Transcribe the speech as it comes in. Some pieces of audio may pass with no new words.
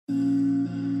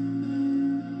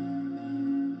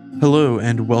Hello,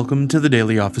 and welcome to the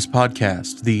Daily Office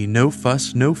Podcast, the No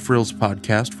Fuss, No Frills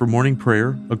podcast for morning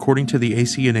prayer, according to the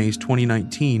ACNA's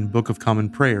 2019 Book of Common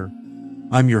Prayer.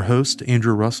 I'm your host,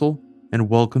 Andrew Russell,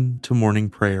 and welcome to morning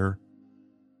prayer.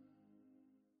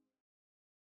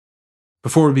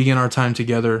 Before we begin our time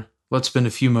together, let's spend a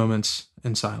few moments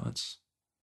in silence.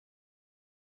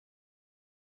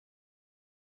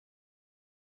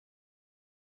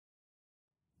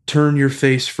 Turn your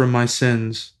face from my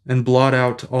sins, and blot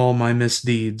out all my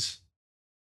misdeeds.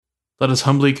 Let us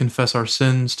humbly confess our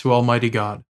sins to Almighty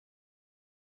God.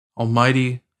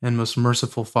 Almighty and most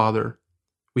merciful Father,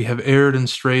 we have erred and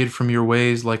strayed from your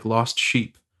ways like lost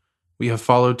sheep. We have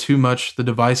followed too much the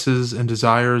devices and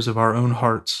desires of our own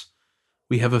hearts.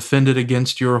 We have offended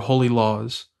against your holy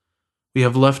laws. We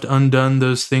have left undone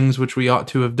those things which we ought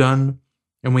to have done,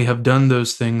 and we have done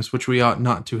those things which we ought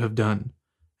not to have done.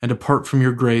 And apart from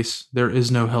your grace, there is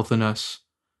no health in us.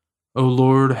 O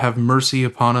Lord, have mercy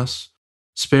upon us.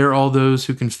 Spare all those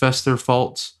who confess their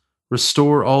faults.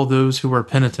 Restore all those who are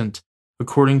penitent,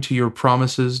 according to your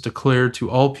promises declared to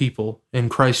all people in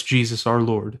Christ Jesus our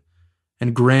Lord.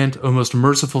 And grant, O most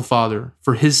merciful Father,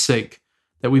 for his sake,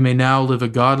 that we may now live a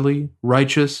godly,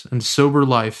 righteous, and sober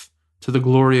life to the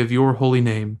glory of your holy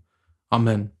name.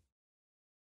 Amen.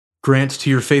 Grant to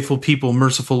your faithful people,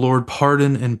 merciful Lord,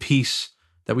 pardon and peace,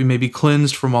 that we may be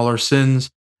cleansed from all our sins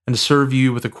and serve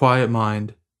you with a quiet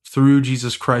mind, through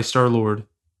Jesus Christ our Lord.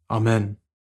 Amen.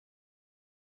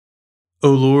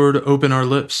 O Lord, open our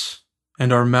lips,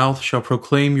 and our mouth shall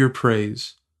proclaim your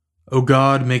praise. O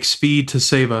God, make speed to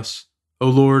save us. O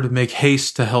Lord, make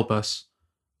haste to help us.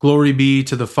 Glory be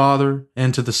to the Father,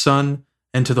 and to the Son,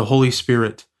 and to the Holy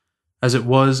Spirit, as it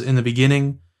was in the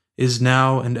beginning, is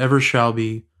now, and ever shall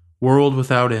be, world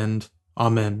without end.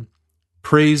 Amen.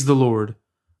 Praise the Lord.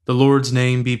 The Lord's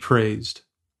name be praised.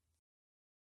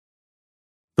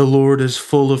 The Lord is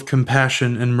full of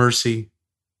compassion and mercy.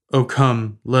 O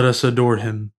come, let us adore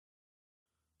him.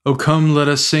 O come, let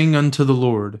us sing unto the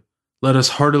Lord. Let us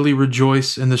heartily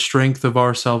rejoice in the strength of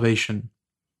our salvation.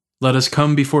 Let us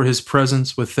come before his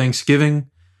presence with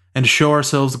thanksgiving, and show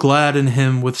ourselves glad in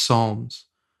him with psalms.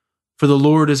 For the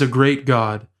Lord is a great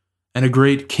God, and a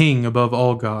great King above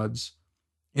all gods.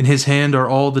 In his hand are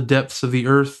all the depths of the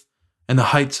earth, and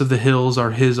the heights of the hills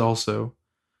are his also.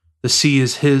 The sea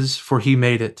is his, for he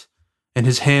made it, and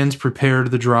his hands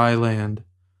prepared the dry land.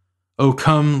 O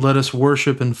come, let us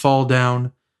worship and fall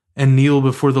down, and kneel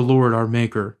before the Lord our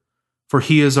Maker. For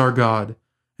he is our God,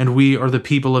 and we are the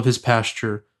people of his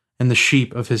pasture, and the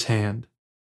sheep of his hand.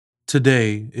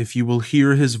 Today, if you will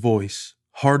hear his voice,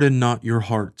 harden not your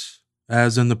hearts,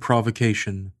 as in the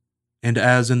provocation, and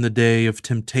as in the day of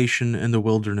temptation in the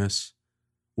wilderness,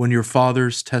 when your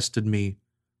fathers tested me,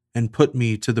 and put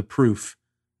me to the proof,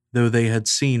 though they had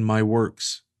seen my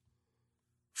works.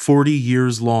 40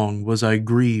 years long was I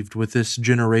grieved with this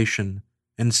generation,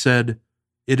 and said,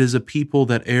 It is a people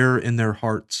that err in their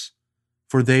hearts,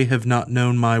 for they have not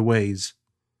known my ways,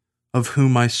 of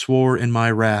whom I swore in my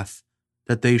wrath,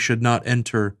 that they should not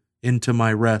enter into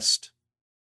my rest.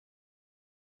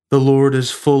 The Lord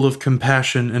is full of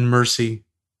compassion and mercy.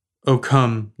 O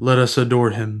come, let us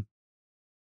adore him.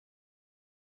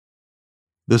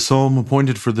 The psalm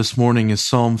appointed for this morning is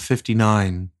Psalm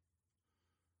 59.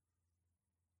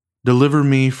 Deliver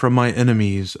me from my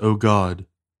enemies, O God.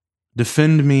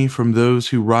 Defend me from those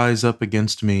who rise up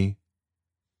against me.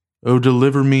 O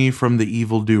deliver me from the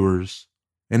evildoers,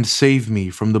 and save me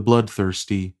from the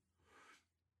bloodthirsty.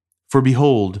 For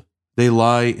behold, they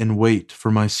lie in wait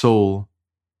for my soul.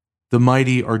 The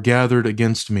mighty are gathered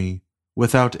against me,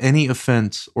 without any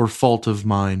offense or fault of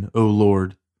mine, O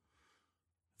Lord.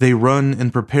 They run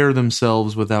and prepare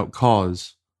themselves without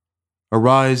cause.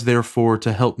 Arise, therefore,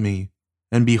 to help me,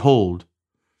 and behold.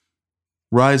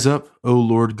 Rise up, O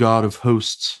Lord God of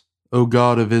hosts, O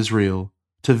God of Israel,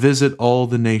 to visit all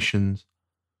the nations,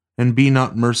 and be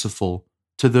not merciful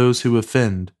to those who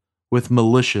offend with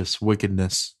malicious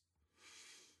wickedness.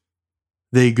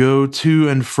 They go to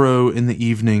and fro in the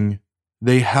evening,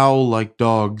 they howl like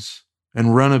dogs,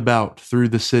 and run about through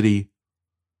the city.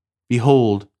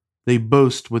 Behold, they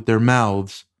boast with their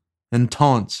mouths, and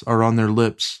taunts are on their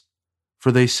lips,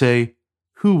 for they say,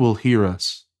 Who will hear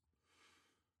us?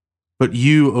 But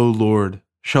you, O Lord,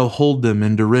 shall hold them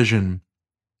in derision,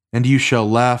 and you shall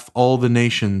laugh all the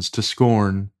nations to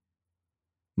scorn.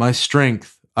 My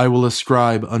strength I will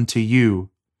ascribe unto you,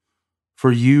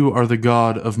 for you are the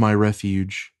God of my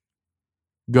refuge.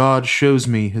 God shows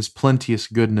me his plenteous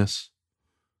goodness,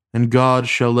 and God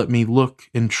shall let me look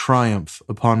in triumph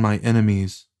upon my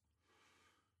enemies.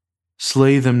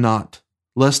 Slay them not,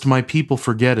 lest my people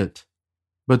forget it,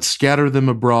 but scatter them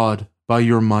abroad by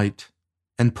your might,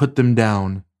 and put them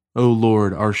down, O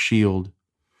Lord, our shield.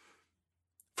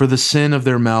 For the sin of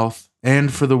their mouth,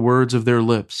 and for the words of their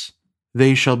lips,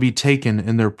 they shall be taken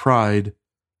in their pride,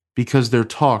 because their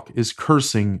talk is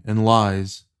cursing and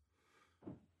lies.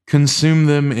 Consume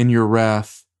them in your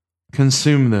wrath,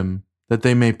 consume them, that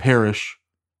they may perish,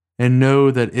 and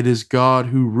know that it is God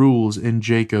who rules in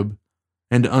Jacob,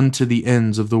 and unto the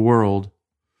ends of the world.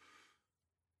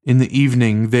 In the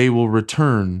evening they will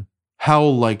return,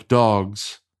 howl like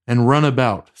dogs, and run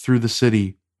about through the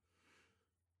city.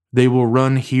 They will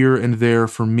run here and there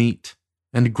for meat,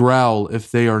 and growl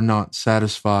if they are not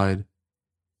satisfied.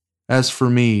 As for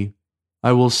me,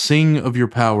 I will sing of your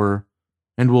power,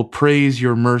 and will praise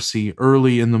your mercy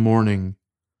early in the morning.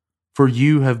 For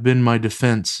you have been my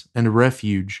defense and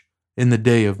refuge in the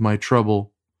day of my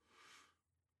trouble.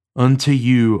 Unto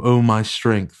you, O my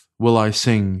strength, will I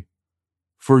sing.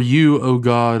 For you, O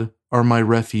God, are my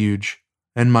refuge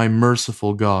and my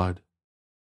merciful God.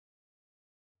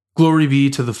 Glory be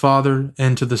to the Father,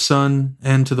 and to the Son,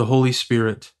 and to the Holy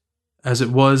Spirit, as it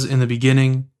was in the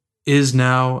beginning, is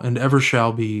now, and ever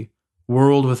shall be,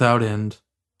 world without end.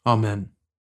 Amen.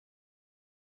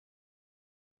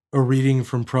 A reading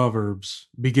from Proverbs,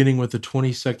 beginning with the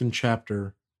 22nd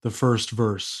chapter, the first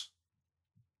verse.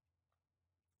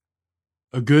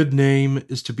 A good name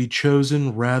is to be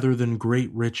chosen rather than great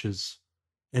riches,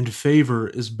 and favor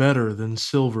is better than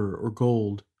silver or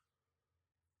gold.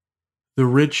 The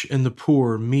rich and the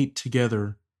poor meet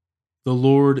together. The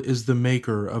Lord is the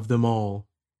maker of them all.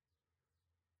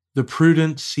 The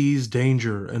prudent sees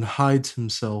danger and hides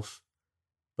himself,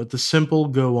 but the simple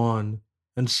go on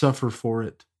and suffer for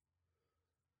it.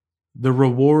 The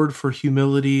reward for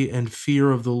humility and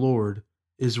fear of the Lord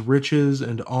is riches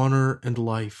and honor and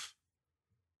life.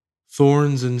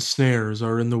 Thorns and snares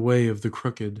are in the way of the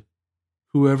crooked.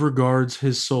 Whoever guards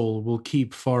his soul will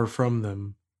keep far from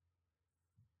them.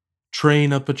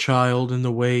 Train up a child in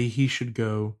the way he should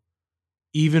go.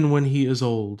 Even when he is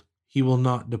old, he will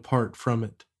not depart from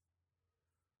it.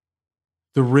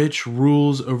 The rich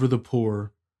rules over the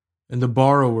poor, and the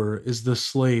borrower is the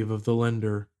slave of the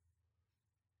lender.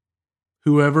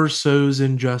 Whoever sows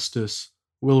injustice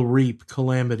will reap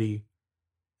calamity,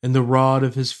 and the rod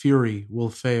of his fury will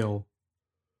fail.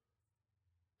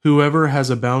 Whoever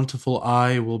has a bountiful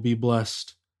eye will be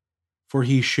blessed, for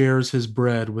he shares his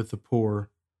bread with the poor.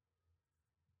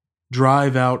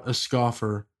 Drive out a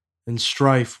scoffer, and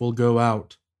strife will go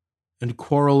out, and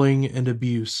quarreling and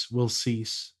abuse will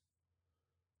cease.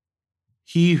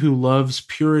 He who loves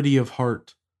purity of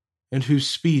heart, and whose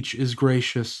speech is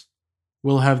gracious,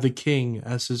 will have the king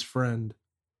as his friend.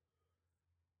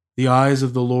 The eyes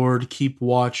of the Lord keep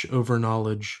watch over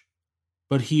knowledge,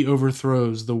 but he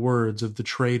overthrows the words of the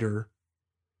traitor.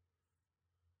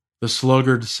 The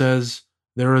sluggard says,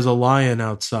 "There is a lion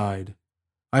outside.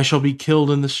 I shall be killed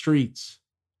in the streets."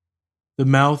 The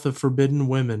mouth of forbidden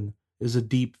women is a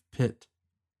deep pit.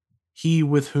 He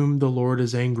with whom the Lord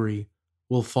is angry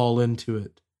will fall into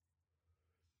it.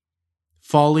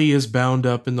 Folly is bound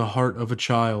up in the heart of a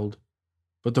child,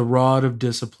 but the rod of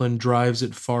discipline drives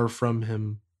it far from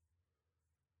him.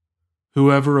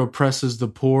 Whoever oppresses the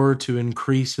poor to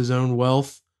increase his own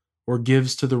wealth or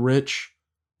gives to the rich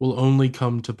will only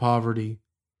come to poverty.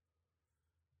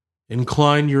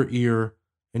 Incline your ear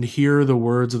and hear the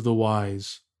words of the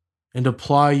wise, and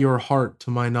apply your heart to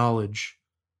my knowledge,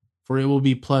 for it will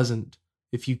be pleasant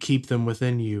if you keep them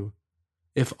within you,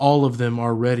 if all of them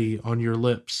are ready on your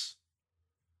lips.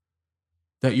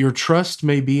 That your trust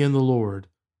may be in the Lord,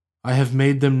 I have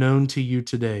made them known to you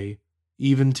today,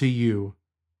 even to you.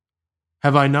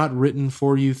 Have I not written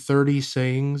for you 30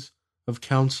 sayings of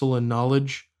counsel and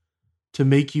knowledge, to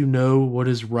make you know what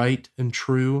is right and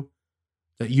true,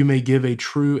 that you may give a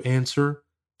true answer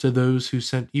to those who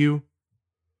sent you?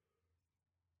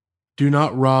 Do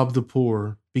not rob the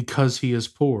poor because he is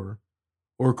poor,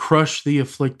 or crush the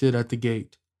afflicted at the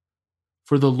gate,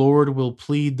 for the Lord will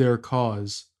plead their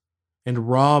cause, and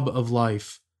rob of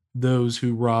life those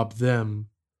who rob them.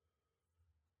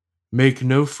 Make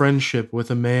no friendship with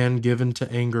a man given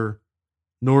to anger,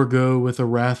 nor go with a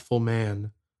wrathful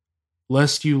man,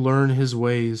 lest you learn his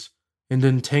ways and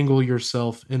entangle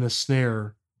yourself in a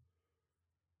snare.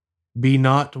 Be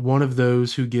not one of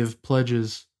those who give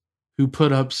pledges, who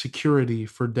put up security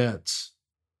for debts.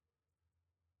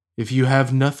 If you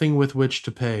have nothing with which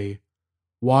to pay,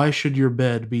 why should your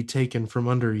bed be taken from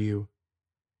under you?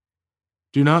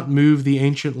 Do not move the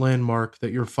ancient landmark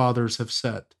that your fathers have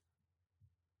set.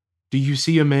 Do you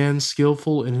see a man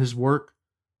skillful in his work?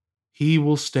 He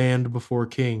will stand before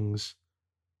kings.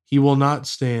 He will not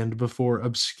stand before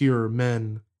obscure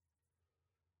men.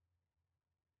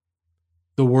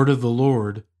 The word of the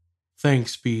Lord.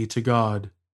 Thanks be to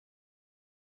God.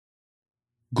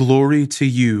 Glory to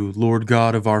you, Lord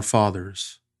God of our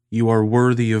fathers. You are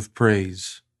worthy of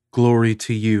praise. Glory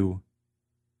to you.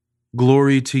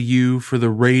 Glory to you for the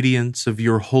radiance of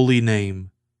your holy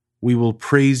name. We will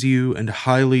praise you and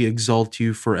highly exalt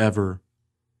you forever.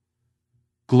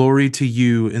 Glory to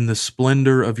you in the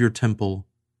splendor of your temple.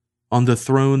 On the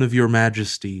throne of your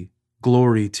majesty,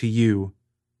 glory to you.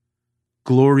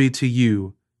 Glory to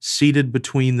you, seated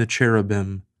between the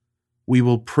cherubim. We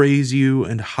will praise you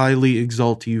and highly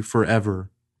exalt you forever.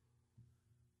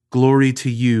 Glory to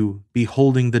you,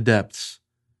 beholding the depths.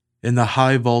 In the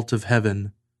high vault of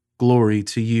heaven, glory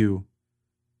to you.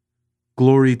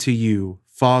 Glory to you,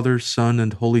 Father, Son,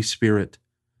 and Holy Spirit.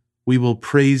 We will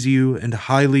praise you and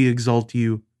highly exalt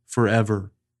you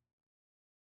forever.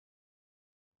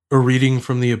 A reading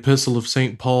from the Epistle of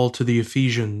St. Paul to the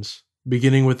Ephesians,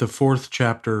 beginning with the 4th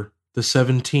chapter, the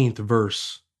 17th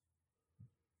verse.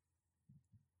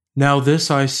 Now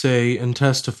this I say and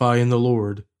testify in the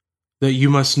Lord, that you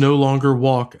must no longer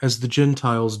walk as the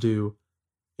Gentiles do,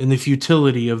 in the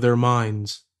futility of their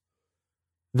minds.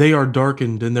 They are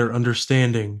darkened in their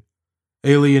understanding,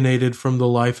 alienated from the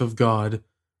life of God,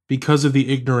 because of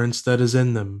the ignorance that is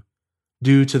in them,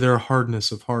 due to their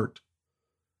hardness of heart.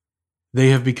 They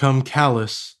have become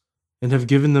callous and have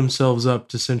given themselves up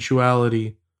to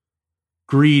sensuality,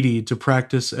 greedy to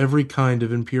practice every kind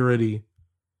of impurity.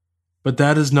 But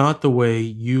that is not the way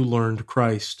you learned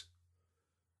Christ,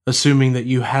 assuming that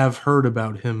you have heard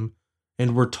about him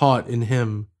and were taught in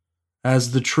him,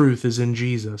 as the truth is in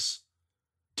Jesus,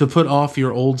 to put off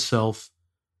your old self,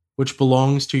 which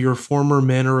belongs to your former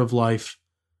manner of life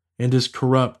and is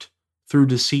corrupt through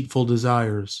deceitful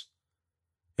desires,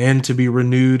 and to be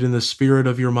renewed in the spirit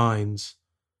of your minds,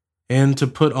 and to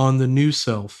put on the new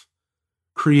self,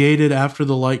 created after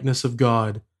the likeness of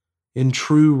God, in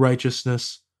true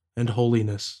righteousness and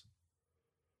holiness.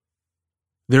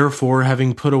 Therefore,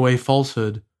 having put away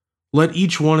falsehood, let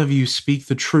each one of you speak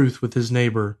the truth with his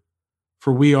neighbor,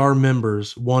 for we are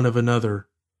members one of another.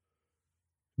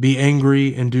 Be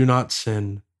angry and do not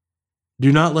sin.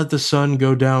 Do not let the sun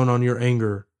go down on your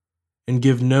anger, and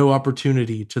give no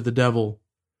opportunity to the devil.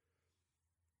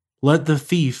 Let the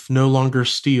thief no longer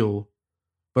steal,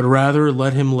 but rather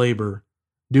let him labor,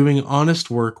 doing honest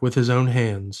work with his own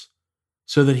hands,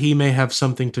 so that he may have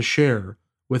something to share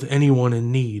with anyone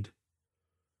in need.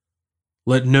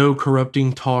 Let no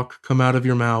corrupting talk come out of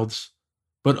your mouths,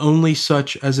 but only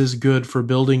such as is good for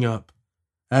building up,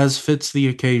 as fits the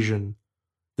occasion,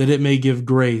 that it may give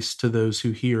grace to those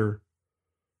who hear.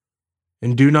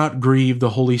 And do not grieve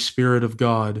the Holy Spirit of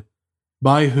God,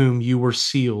 by whom you were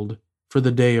sealed for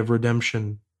the day of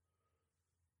redemption.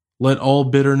 Let all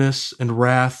bitterness and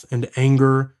wrath and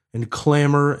anger and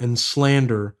clamor and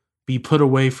slander be put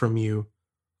away from you,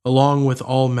 along with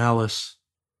all malice.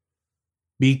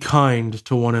 Be kind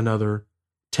to one another,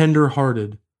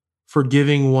 tender-hearted,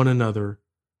 forgiving one another,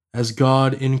 as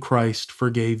God in Christ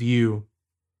forgave you.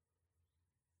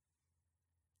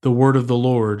 The word of the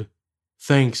Lord.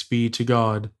 Thanks be to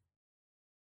God.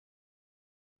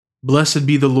 Blessed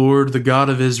be the Lord, the God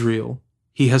of Israel.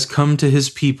 He has come to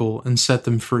his people and set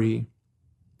them free.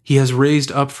 He has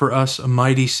raised up for us a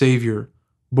mighty Savior,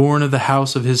 born of the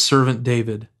house of his servant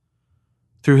David.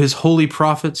 Through his holy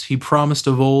prophets he promised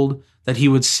of old that he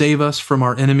would save us from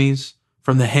our enemies,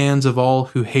 from the hands of all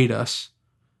who hate us.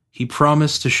 He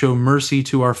promised to show mercy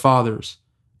to our fathers,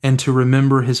 and to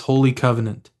remember his holy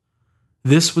covenant.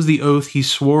 This was the oath he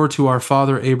swore to our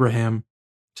father Abraham,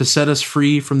 to set us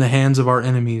free from the hands of our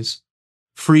enemies,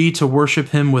 free to worship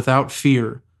him without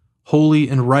fear, holy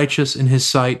and righteous in his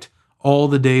sight all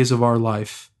the days of our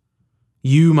life.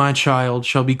 You, my child,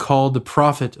 shall be called the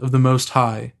prophet of the Most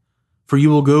High, for you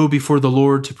will go before the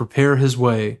Lord to prepare his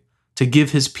way, to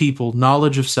give his people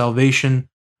knowledge of salvation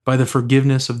by the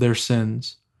forgiveness of their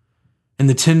sins. In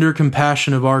the tender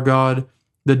compassion of our God,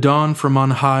 the dawn from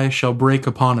on high shall break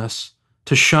upon us,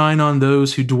 to shine on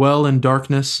those who dwell in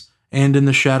darkness and in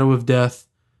the shadow of death,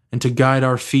 and to guide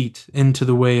our feet into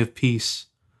the way of peace.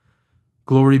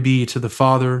 Glory be to the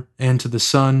Father, and to the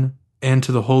Son, and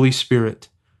to the Holy Spirit,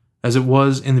 as it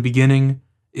was in the beginning,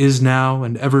 is now,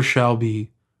 and ever shall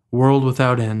be, world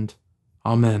without end.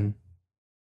 Amen.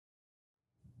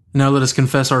 Now let us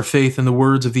confess our faith in the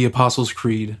words of the Apostles'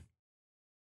 Creed.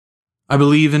 I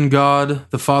believe in God,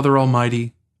 the Father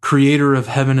Almighty, creator of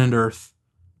heaven and earth.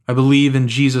 I believe in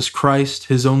Jesus Christ,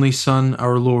 his only Son,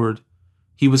 our Lord.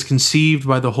 He was conceived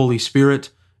by the Holy Spirit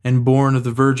and born of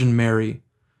the Virgin Mary.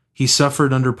 He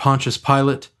suffered under Pontius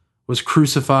Pilate, was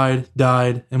crucified,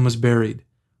 died, and was buried.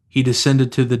 He descended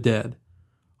to the dead.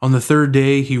 On the third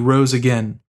day he rose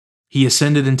again. He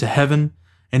ascended into heaven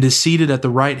and is seated at the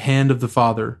right hand of the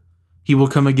Father. He will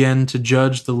come again to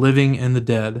judge the living and the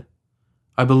dead.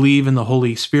 I believe in the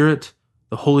Holy Spirit,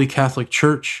 the Holy Catholic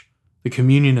Church, the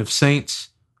communion of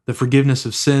saints, the forgiveness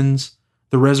of sins,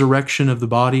 the resurrection of the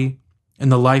body, and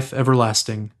the life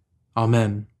everlasting.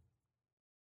 Amen.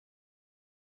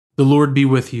 The Lord be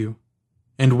with you,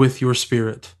 and with your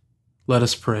spirit. Let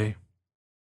us pray.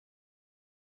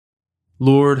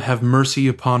 Lord, have mercy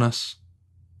upon us.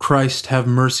 Christ, have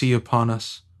mercy upon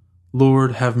us.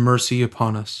 Lord, have mercy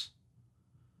upon us.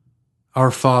 Our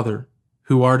Father,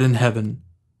 who art in heaven,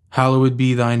 hallowed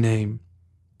be thy name.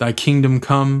 Thy kingdom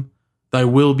come, thy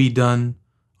will be done,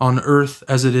 on earth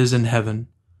as it is in heaven.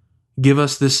 Give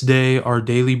us this day our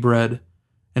daily bread,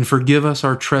 and forgive us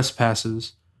our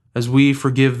trespasses, as we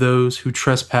forgive those who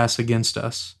trespass against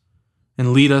us.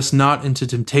 And lead us not into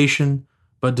temptation,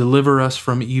 but deliver us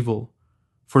from evil.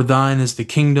 For thine is the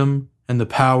kingdom, and the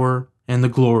power, and the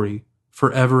glory,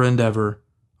 forever and ever.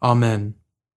 Amen.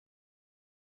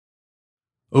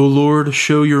 O Lord,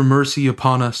 show your mercy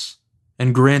upon us,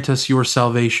 and grant us your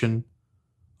salvation.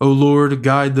 O Lord,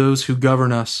 guide those who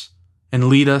govern us, and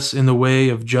lead us in the way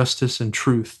of justice and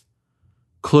truth.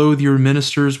 Clothe your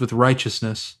ministers with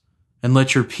righteousness, and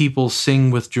let your people sing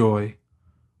with joy.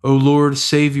 O Lord,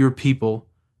 save your people,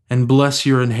 and bless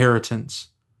your inheritance.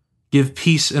 Give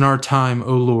peace in our time,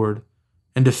 O Lord,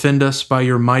 and defend us by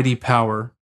your mighty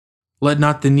power. Let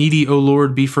not the needy, O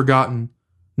Lord, be forgotten,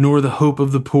 nor the hope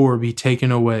of the poor be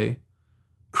taken away.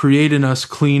 Create in us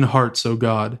clean hearts, O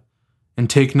God, and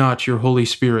take not your Holy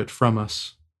Spirit from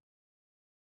us.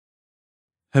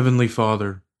 Heavenly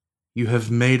Father, you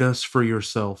have made us for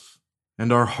yourself,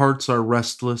 and our hearts are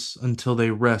restless until they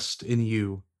rest in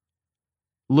you.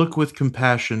 Look with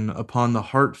compassion upon the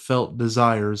heartfelt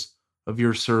desires of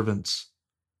your servants,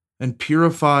 and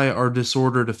purify our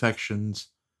disordered affections,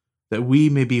 that we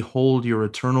may behold your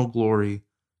eternal glory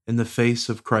in the face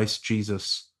of Christ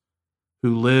Jesus,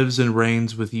 who lives and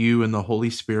reigns with you in the Holy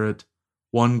Spirit,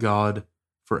 one God,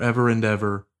 forever and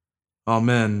ever.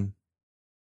 Amen.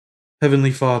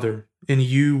 Heavenly Father, in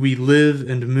you we live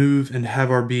and move and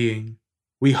have our being.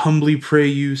 We humbly pray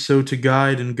you so to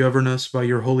guide and govern us by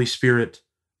your Holy Spirit,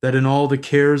 that in all the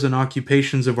cares and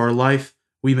occupations of our life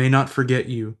we may not forget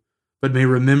you, but may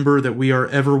remember that we are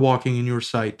ever walking in your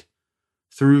sight.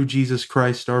 Through Jesus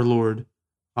Christ our Lord.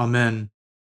 Amen.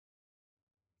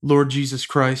 Lord Jesus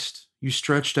Christ, you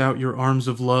stretched out your arms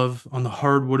of love on the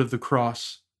hard wood of the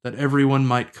cross, that everyone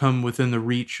might come within the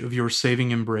reach of your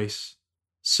saving embrace.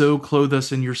 So clothe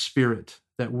us in your Spirit,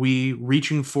 that we,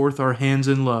 reaching forth our hands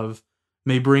in love,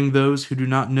 may bring those who do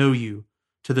not know you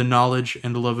to the knowledge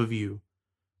and love of you,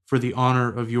 for the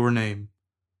honor of your name.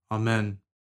 Amen.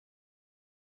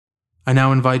 I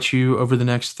now invite you over the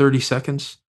next 30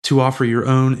 seconds to offer your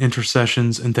own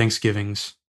intercessions and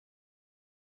thanksgivings.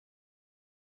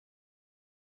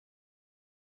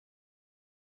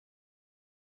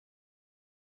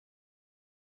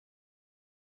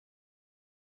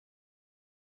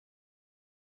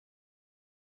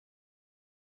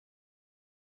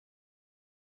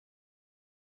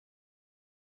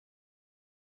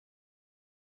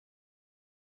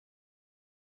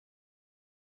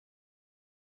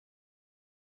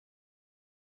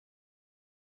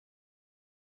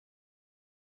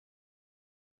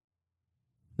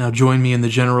 Now join me in the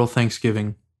general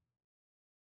thanksgiving.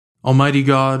 Almighty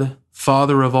God,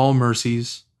 Father of all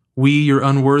mercies, we, your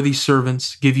unworthy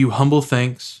servants, give you humble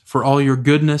thanks for all your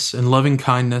goodness and loving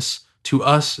kindness to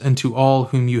us and to all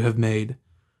whom you have made.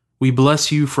 We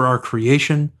bless you for our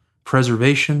creation,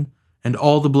 preservation, and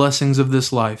all the blessings of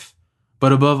this life,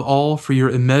 but above all for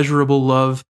your immeasurable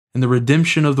love and the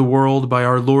redemption of the world by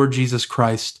our Lord Jesus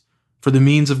Christ, for the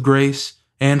means of grace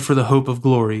and for the hope of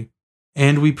glory.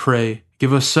 And we pray,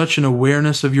 give us such an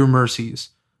awareness of your mercies,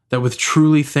 that with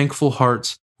truly thankful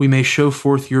hearts we may show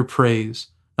forth your praise,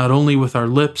 not only with our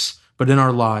lips, but in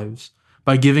our lives,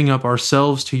 by giving up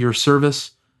ourselves to your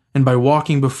service, and by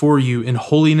walking before you in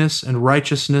holiness and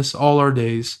righteousness all our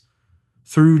days.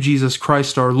 Through Jesus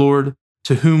Christ our Lord,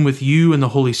 to whom with you and the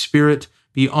Holy Spirit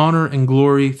be honor and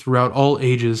glory throughout all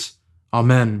ages.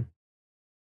 Amen.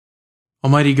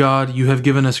 Almighty God, you have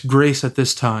given us grace at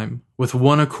this time, with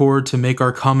one accord to make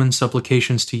our common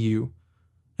supplications to you.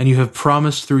 And you have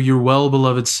promised through your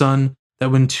well-beloved Son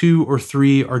that when 2 or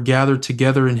 3 are gathered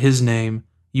together in his name,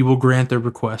 you will grant their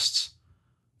requests.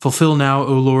 Fulfill now,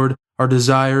 O Lord, our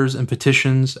desires and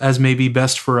petitions as may be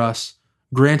best for us,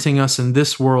 granting us in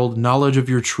this world knowledge of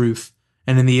your truth,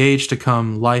 and in the age to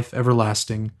come life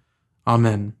everlasting.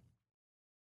 Amen.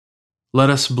 Let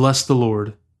us bless the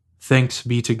Lord. Thanks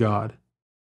be to God.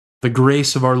 The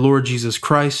grace of our Lord Jesus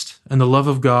Christ, and the love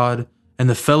of God, and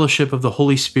the fellowship of the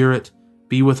Holy Spirit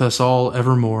be with us all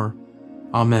evermore.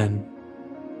 Amen.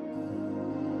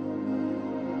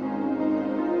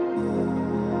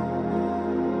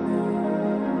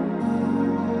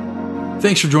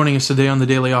 Thanks for joining us today on the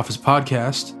Daily Office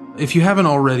Podcast. If you haven't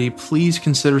already, please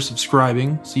consider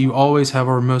subscribing so you always have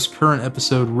our most current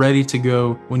episode ready to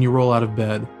go when you roll out of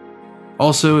bed.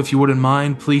 Also, if you wouldn't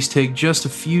mind, please take just a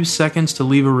few seconds to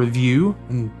leave a review,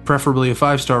 and preferably a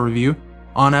 5-star review,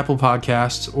 on Apple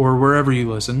Podcasts or wherever you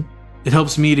listen. It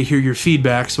helps me to hear your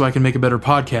feedback so I can make a better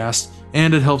podcast,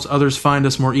 and it helps others find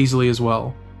us more easily as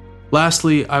well.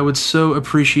 Lastly, I would so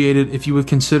appreciate it if you would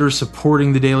consider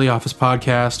supporting the Daily Office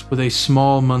Podcast with a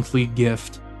small monthly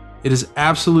gift. It is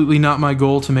absolutely not my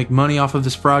goal to make money off of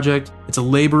this project. It's a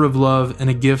labor of love and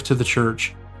a gift to the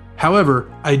church.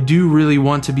 However, I do really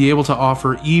want to be able to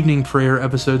offer evening prayer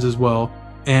episodes as well,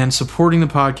 and supporting the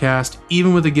podcast,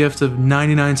 even with a gift of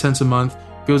 99 cents a month,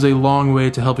 goes a long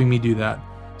way to helping me do that.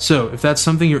 So, if that's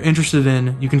something you're interested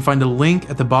in, you can find a link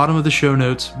at the bottom of the show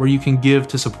notes where you can give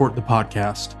to support the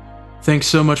podcast. Thanks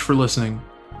so much for listening.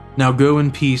 Now go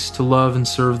in peace to love and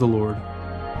serve the Lord.